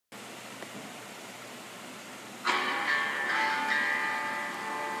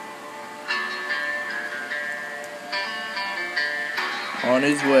on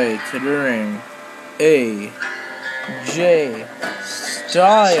his way to the ring, AJ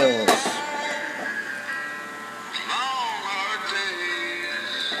Styles.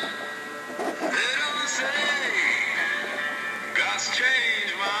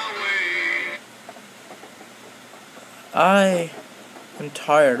 I am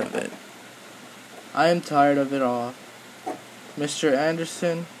tired of it. I am tired of it all. Mr.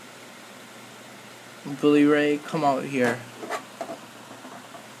 Anderson, Billy Ray, come out here.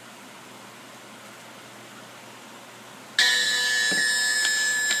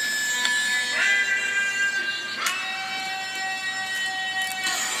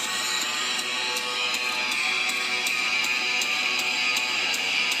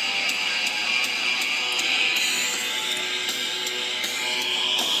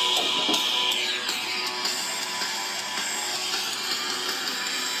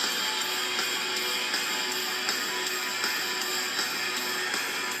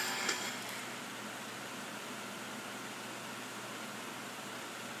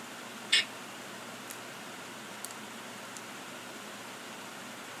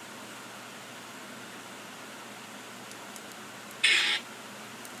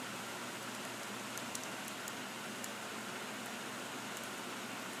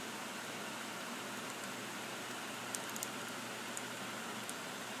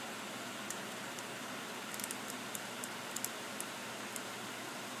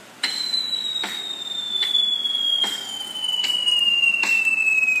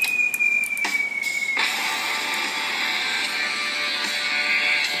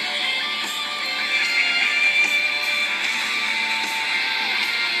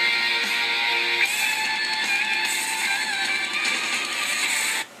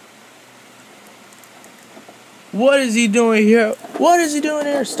 What is he doing here? What is he doing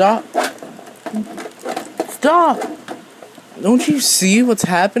here? Stop. Stop. Don't you see what's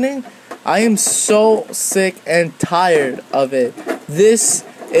happening? I am so sick and tired of it. This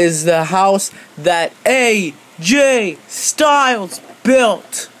is the house that AJ Styles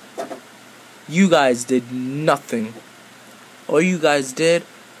built. You guys did nothing. All you guys did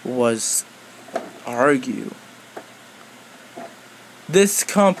was argue. This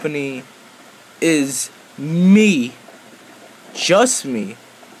company is me. Just me.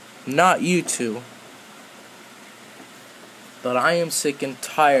 Not you two. But I am sick and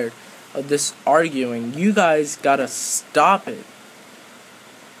tired of this arguing. You guys gotta stop it.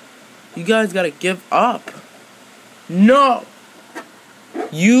 You guys gotta give up. No!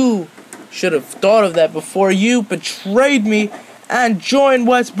 You should have thought of that before you betrayed me and joined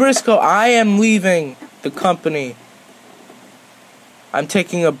West Briscoe. I am leaving the company. I'm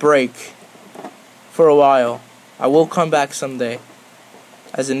taking a break for a while. I will come back someday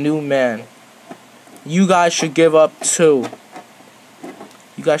as a new man. You guys should give up too.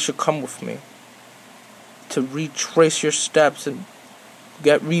 You guys should come with me to retrace your steps and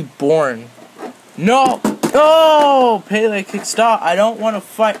get reborn. No! No! Pele kick, stop. I don't want to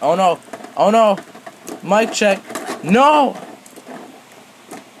fight. Oh no. Oh no. Mic check. No!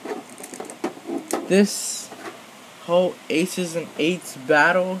 This whole aces and eights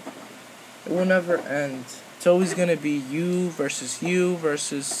battle, it will never end. It's always gonna be you versus you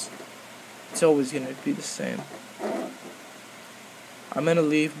versus... It's always gonna be the same. I'm gonna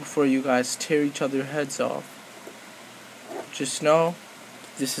leave before you guys tear each other's heads off. Just know,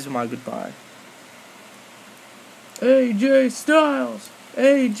 this is my goodbye. AJ Styles!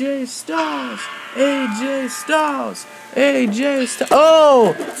 AJ Styles! AJ Styles! AJ Styles!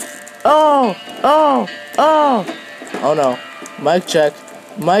 Oh! Oh! Oh! Oh! Oh no. Mic check.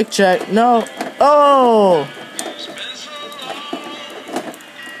 Mic check. No. Oh!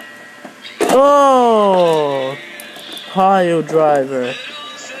 Oh! Pile driver.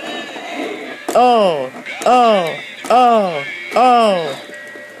 Oh! Oh! Oh! Oh!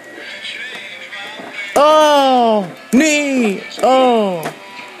 Oh! Knee! Oh!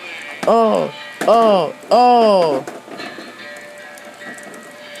 Oh! Oh! Oh!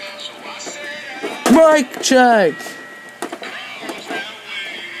 Mic check!